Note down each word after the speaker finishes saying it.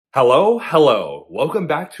Hello. Welcome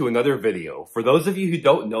back to another video. For those of you who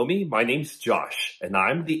don't know me, my name's Josh, and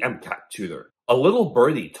I'm the MCAT tutor. A little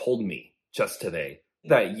birdie told me just today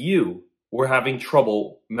that you were having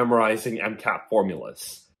trouble memorizing MCAT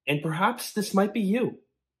formulas. And perhaps this might be you.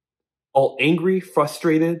 All angry,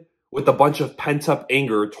 frustrated, with a bunch of pent-up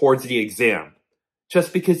anger towards the exam,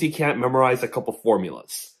 just because you can't memorize a couple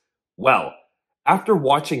formulas. Well, after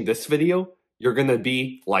watching this video, you're gonna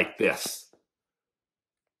be like this.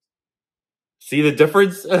 See the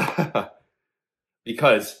difference?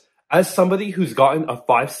 Because as somebody who's gotten a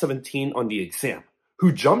 517 on the exam,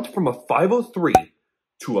 who jumped from a 503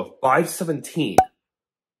 to a 517,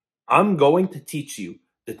 I'm going to teach you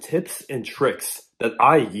the tips and tricks that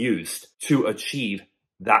I used to achieve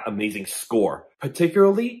that amazing score,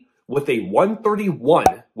 particularly with a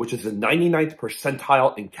 131, which is the 99th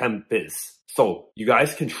percentile in Chem Phys. So you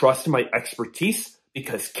guys can trust my expertise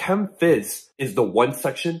because Chem Phys is the one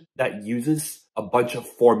section that uses a bunch of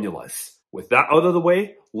formulas. With that out of the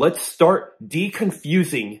way, let's start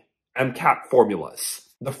deconfusing MCAT formulas.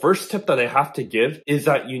 The first tip that I have to give is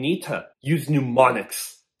that you need to use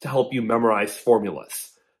mnemonics to help you memorize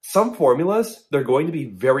formulas. Some formulas, they're going to be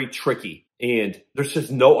very tricky, and there's just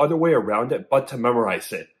no other way around it but to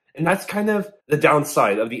memorize it. And that's kind of the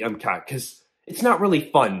downside of the MCAT, because it's not really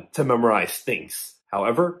fun to memorize things.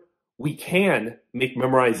 However, we can make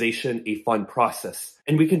memorization a fun process,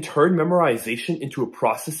 and we can turn memorization into a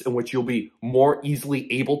process in which you'll be more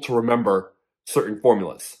easily able to remember certain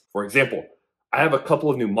formulas. For example, I have a couple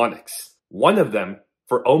of mnemonics. One of them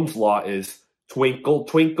for Ohm's law is twinkle,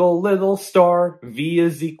 twinkle, little star, V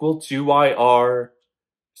is equal to IR.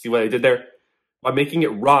 See what I did there? By making it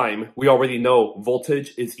rhyme, we already know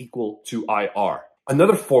voltage is equal to IR.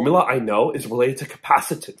 Another formula I know is related to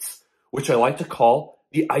capacitance, which I like to call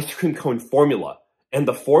the ice cream cone formula. And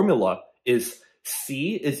the formula is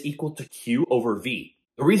C is equal to Q over V.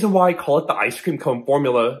 The reason why I call it the ice cream cone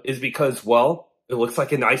formula is because, well, it looks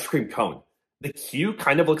like an ice cream cone. The Q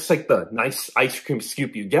kind of looks like the nice ice cream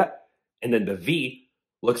scoop you get, and then the V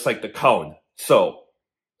looks like the cone. So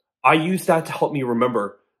I use that to help me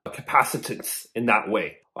remember capacitance in that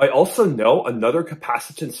way. I also know another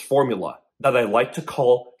capacitance formula that I like to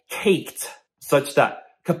call caked, such that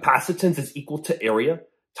capacitance is equal to area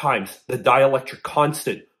times the dielectric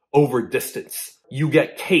constant over distance. You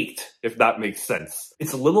get caked, if that makes sense.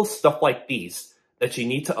 It's little stuff like these that you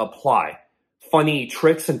need to apply, funny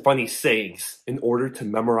tricks and funny sayings, in order to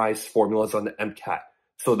memorize formulas on the MCAT.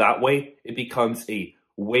 So that way, it becomes a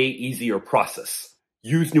way easier process.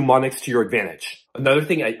 Use mnemonics to your advantage. Another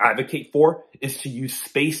thing I advocate for is to use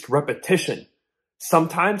spaced repetition.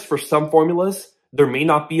 Sometimes, for some formulas, there may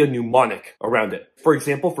not be a mnemonic around it. For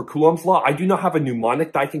example, for Coulomb's law, I do not have a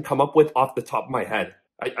mnemonic that I can come up with off the top of my head.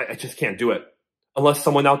 I just can't do it. Unless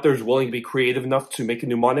someone out there is willing to be creative enough to make a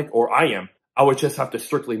mnemonic, or I am, I would just have to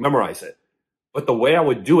strictly memorize it. But the way I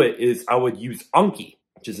would do it is I would use Anki,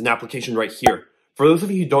 which is an application right here. For those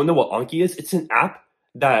of you who don't know what Anki is, it's an app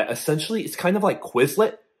that essentially it's kind of like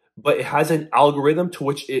Quizlet, but it has an algorithm to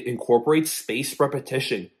which it incorporates spaced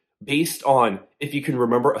repetition based on if you can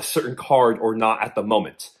remember a certain card or not at the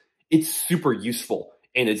moment. It's super useful,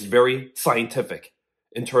 and it's very scientific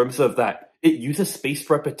in terms of that it uses spaced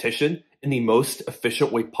repetition in the most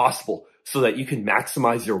efficient way possible so that you can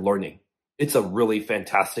maximize your learning. It's a really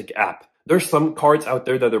fantastic app. There's some cards out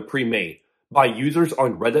there that are pre-made by users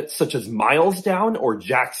on Reddit such as Miles Down or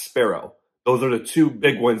Jack Sparrow. Those are the two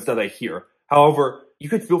big ones that I hear. However, you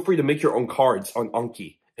could feel free to make your own cards on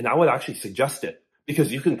Anki, and I would actually suggest it,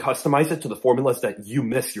 because you can customize it to the formulas that you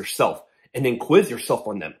miss yourself, and then quiz yourself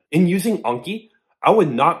on them. In using Anki, I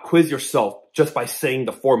would not quiz yourself just by saying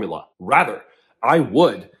the formula. Rather, I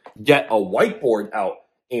would get a whiteboard out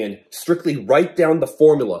and strictly write down the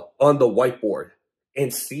formula on the whiteboard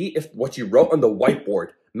and see if what you wrote on the whiteboard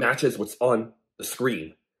matches what's on the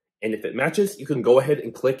screen. And if it matches, you can go ahead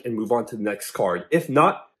and click and move on to the next card. If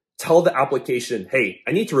not, tell the application, hey,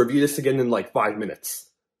 I need to review this again in like 5 minutes.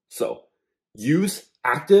 So use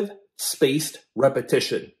active spaced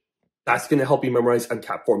repetition. That's going to help you memorize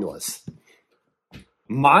MCAT formulas.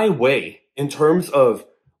 My way in terms of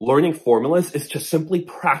learning formulas is to simply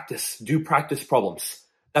practice, do practice problems.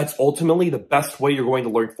 That's ultimately the best way you're going to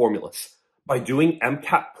learn formulas. By doing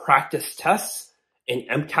MCAT practice tests and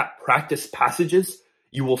MCAT practice passages,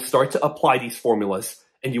 you will start to apply these formulas,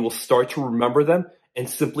 and you will start to remember them and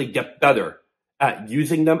simply get better at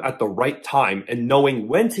using them at the right time and knowing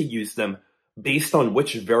when to use them based on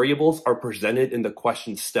which variables are presented in the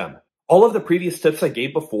question stem. All of the previous tips I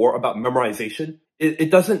gave before about memorization,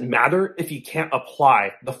 it doesn't matter if you can't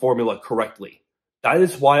apply the formula correctly. That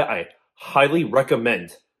is why I highly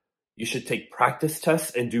recommend you should take practice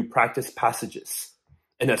tests and do practice passages.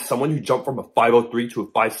 And as someone who jumped from a 503 to a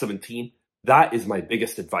 517, that is my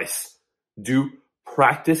biggest advice. Do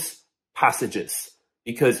practice passages,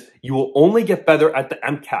 because you will only get better at the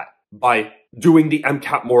MCAT by doing the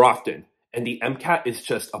MCAT more often. And the MCAT is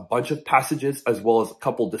just a bunch of passages as well as a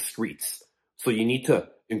couple discretes. So you need to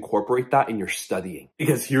incorporate that in your studying.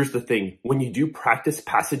 Because here's the thing, when you do practice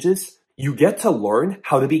passages, you get to learn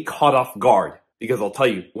how to be caught off guard. Because I'll tell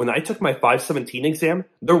you, when I took my 517 exam,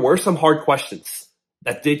 there were some hard questions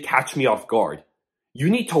that did catch me off guard. You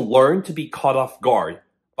need to learn to be caught off guard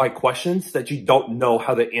by questions that you don't know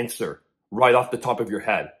how to answer right off the top of your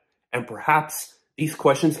head. And perhaps these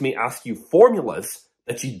questions may ask you formulas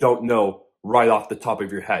that you don't know right off the top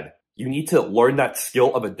of your head. You need to learn that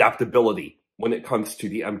skill of adaptability when it comes to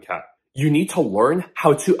the MCAT. You need to learn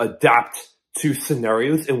how to adapt to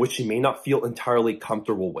scenarios in which you may not feel entirely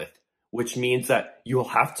comfortable with, which means that you'll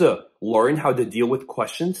have to learn how to deal with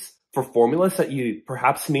questions for formulas that you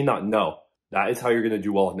perhaps may not know. That is how you're going to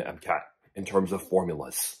do well in the MCAT in terms of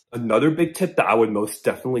formulas. Another big tip that I would most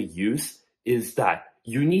definitely use is that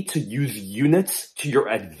you need to use units to your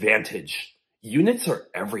advantage. Units are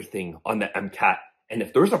everything on the MCAT, and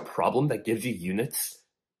if there's a problem that gives you units,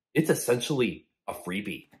 it's essentially a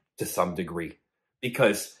freebie to some degree,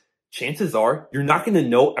 because chances are you're not going to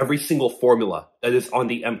know every single formula that is on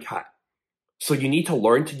the MCAT. So you need to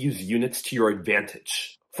learn to use units to your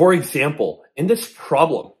advantage. For example, in this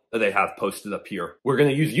problem that I have posted up here, we're going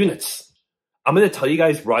to use units. I'm going to tell you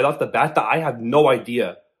guys right off the bat that I have no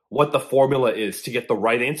idea what the formula is to get the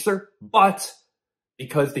right answer, but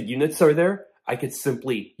because the units are there, I could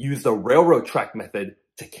simply use the railroad track method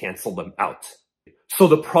to cancel them out. So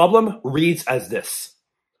the problem reads as this.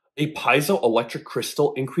 A piezoelectric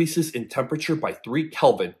crystal increases in temperature by 3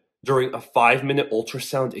 Kelvin during a 5-minute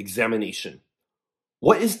ultrasound examination.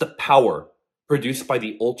 What is the power produced by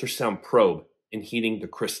the ultrasound probe in heating the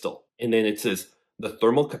crystal? And then it says the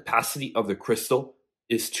thermal capacity of the crystal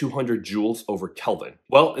is 200 joules over Kelvin.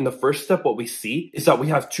 Well, in the first step, what we see is that we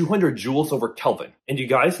have 200 joules over Kelvin. And you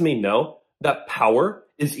guys may know that power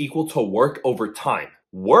is equal to work over time.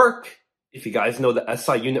 Work, if you guys know the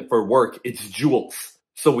SI unit for work, it's joules.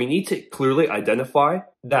 So we need to clearly identify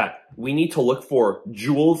that we need to look for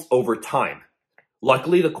joules over time.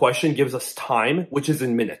 Luckily, the question gives us time, which is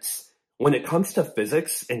in minutes. When it comes to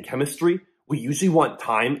physics and chemistry, we usually want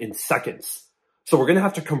time in seconds. So we're going to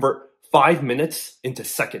have to convert 5 minutes into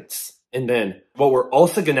seconds. And then what we're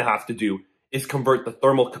also going to have to do is convert the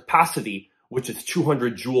thermal capacity, which is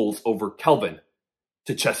 200 joules over Kelvin,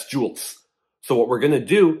 to just joules. So what we're going to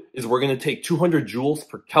do is we're going to take 200 joules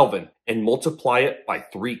per Kelvin and multiply it by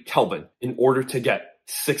 3 Kelvin in order to get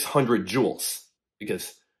 600 joules,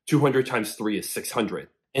 because 200 times 3 is 600.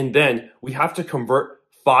 And then we have to convert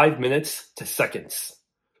 5 minutes to seconds.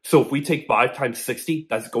 So if we take 5 times 60,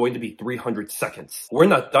 that's going to be 300 seconds. We're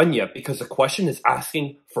not done yet because the question is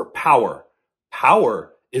asking for power.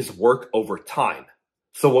 Power is work over time.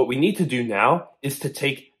 So what we need to do now is to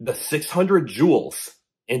take the 600 joules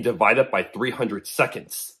and divide it by 300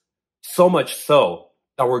 seconds. So much so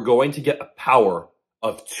that we're going to get a power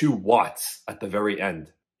of 2 watts at the very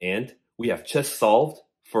end. And we have just solved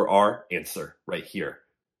for our answer right here.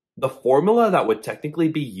 The formula that would technically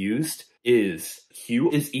be used is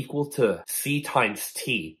Q is equal to C times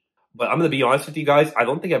T. But I'm going to be honest with you guys, I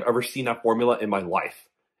don't think I've ever seen that formula in my life.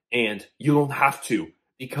 And you don't have to,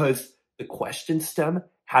 because the question stem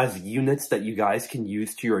has units that you guys can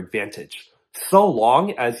use to your advantage, so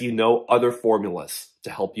long as you know other formulas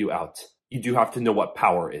to help you out. You do have to know what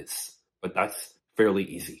power is, but that's fairly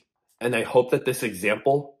easy. And I hope that this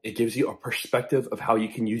example, it gives you a perspective of how you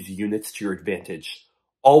can use units to your advantage.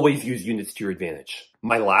 Always use units to your advantage.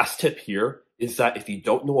 My last tip here is that if you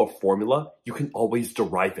don't know a formula, you can always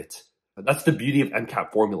derive it. That's the beauty of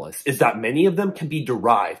MCAT formulas, is that many of them can be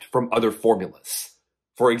derived from other formulas.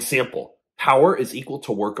 For example, power is equal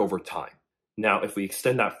to work over time. Now, if we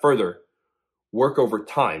extend that further, work over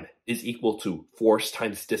time is equal to force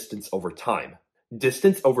times distance over time.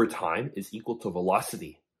 Distance over time is equal to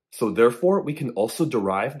velocity. So therefore, we can also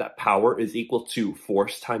derive that power is equal to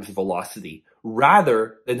force times velocity,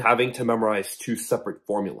 rather than having to memorize 2 separate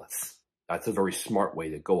formulas. That's a very smart way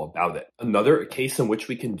to go about it. Another case in which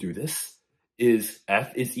we can do this is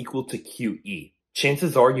F is equal to QE.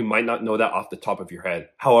 Chances are you might not know that off the top of your head.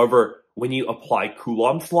 However, when you apply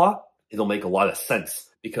Coulomb's law, it'll make a lot of sense,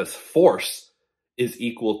 because force is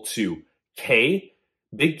equal to K,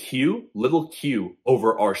 big Q, little q,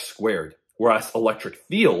 over R squared. Whereas electric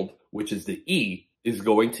field, which is the E, is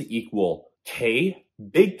going to equal K,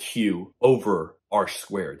 big Q, over R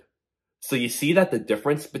squared. So you see that the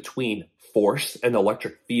difference between force and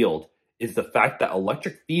electric field is the fact that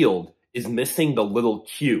electric field is missing the little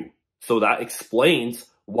q. So that explains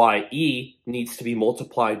why E needs to be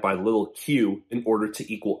multiplied by little q in order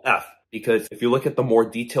to equal F. Because if you look at the more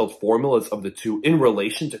detailed formulas of the two in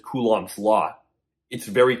relation to Coulomb's law, it's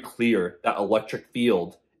very clear that electric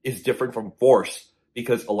field is different from force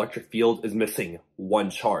because electric field is missing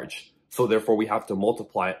one charge. So therefore we have to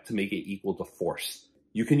multiply it to make it equal to force.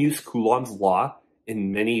 You can use Coulomb's law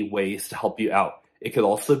in many ways to help you out. It could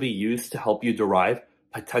also be used to help you derive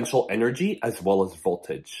potential energy as well as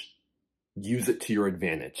voltage. Use it to your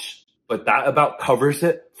advantage. But that about covers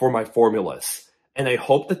it for my formulas. And I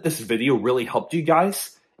hope that this video really helped you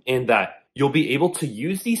guys and that you'll be able to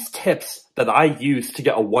use these tips that I use to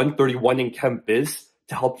get a 131 in Chem Biz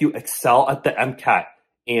to help you excel at the MCAT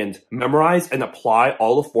and memorize and apply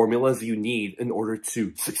all the formulas you need in order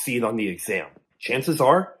to succeed on the exam. Chances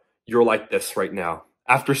are you're like this right now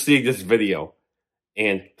after seeing this video.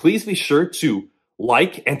 And please be sure to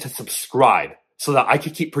like and to subscribe so that I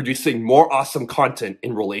can keep producing more awesome content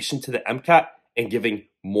in relation to the MCAT and giving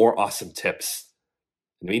more awesome tips.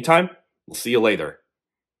 In the meantime, we'll see you later.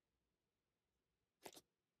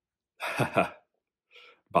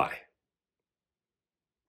 Bye.